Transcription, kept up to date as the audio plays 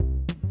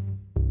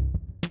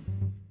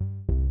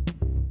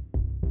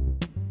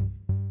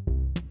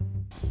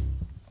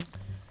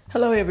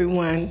Hello,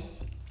 everyone.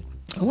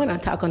 I want to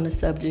talk on the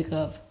subject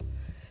of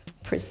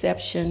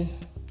perception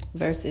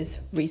versus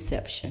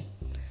reception.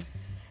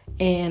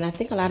 And I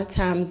think a lot of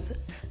times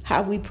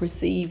how we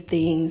perceive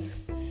things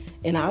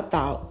in our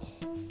thought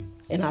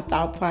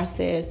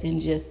process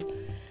and just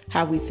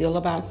how we feel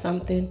about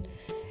something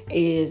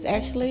is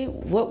actually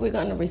what we're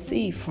going to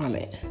receive from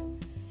it.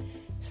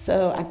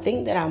 So I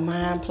think that our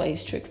mind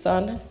plays tricks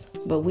on us,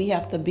 but we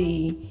have to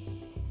be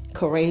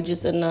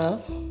courageous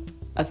enough,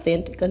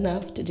 authentic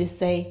enough to just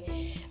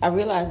say, I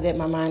realize that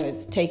my mind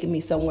is taking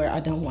me somewhere I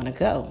don't want to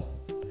go.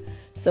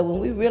 So when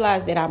we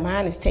realize that our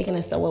mind is taking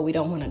us somewhere we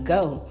don't want to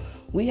go,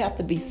 we have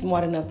to be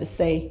smart enough to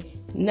say,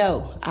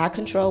 no, I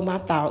control my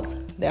thoughts,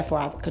 therefore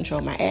I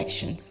control my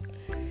actions.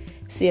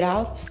 See, it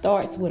all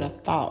starts with a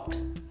thought.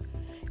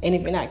 And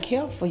if you're not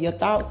careful, your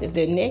thoughts, if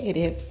they're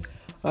negative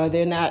or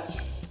they're not,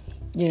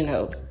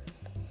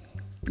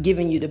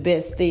 giving you the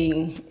best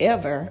thing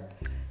ever,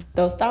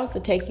 those thoughts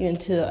will take you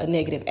into a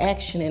negative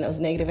action, and those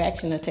negative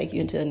actions will take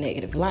you into a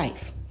negative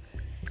life.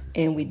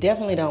 And we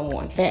definitely don't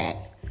want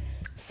that.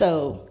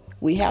 So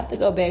we have to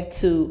go back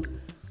to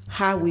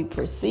how we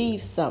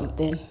perceive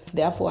something.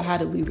 Therefore, how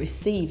do we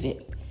receive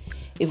it?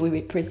 If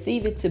we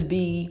perceive it to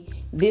be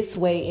this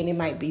way and it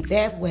might be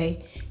that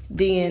way,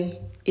 then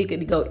it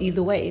could go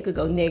either way. It could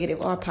go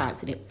negative or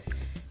positive.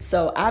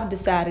 So I've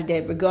decided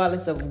that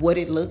regardless of what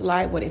it looked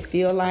like, what it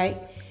feel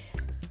like,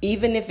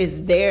 even if it's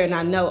there and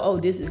I know,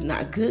 this is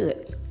not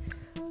good,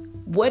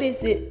 what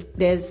is it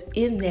that's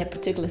in that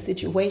particular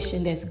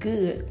situation that's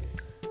good,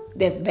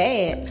 that's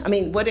bad? I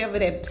mean, whatever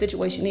that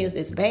situation is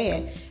that's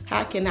bad,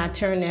 how can I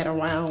turn that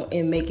around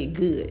and make it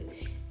good?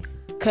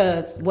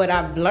 Because what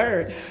I've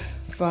learned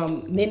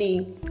from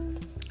many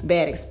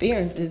bad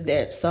experiences,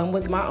 that some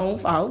was my own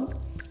fault,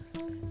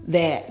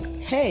 that,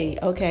 hey,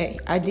 okay,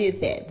 I did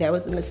that. That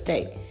was a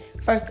mistake.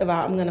 First of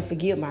all, I'm going to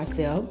forgive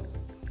myself.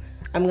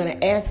 I'm going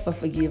to ask for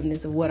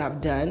forgiveness of what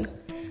I've done.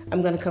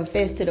 I'm going to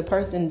confess to the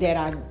person that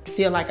I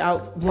feel like I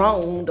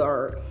wronged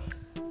or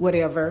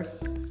whatever.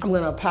 I'm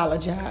going to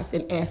apologize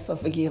and ask for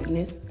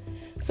forgiveness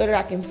so that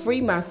I can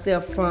free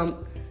myself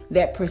from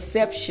that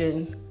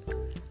perception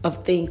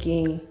of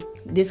thinking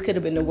this could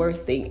have been the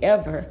worst thing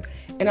ever.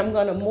 And I'm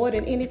going to, more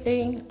than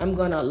anything, I'm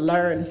going to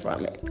learn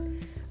from it.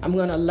 I'm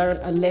going to learn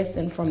a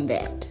lesson from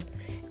that.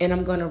 And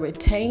I'm going to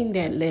retain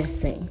that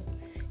lesson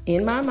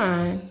in my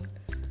mind,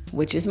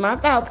 which is my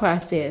thought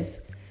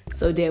process,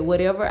 so that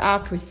whatever I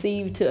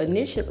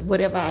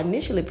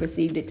initially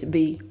perceived it to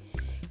be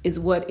is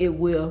what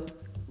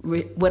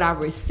I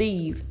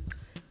receive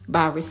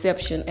by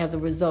reception as a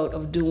result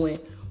of doing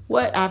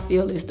what I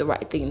feel is the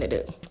right thing to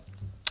do.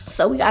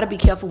 So we got to be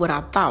careful with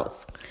our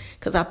thoughts,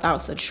 because our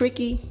thoughts are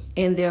tricky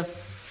and they're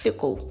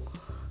fickle.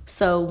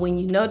 So when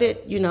you know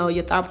that,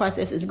 your thought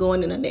process is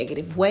going in a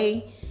negative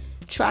way,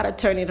 try to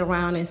turn it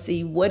around and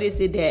see what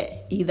is it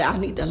that either I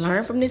need to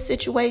learn from this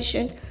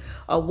situation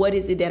or what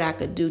is it that I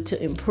could do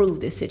to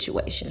improve this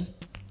situation.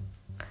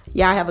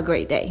 Y'all have a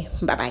great day.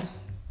 Bye-bye.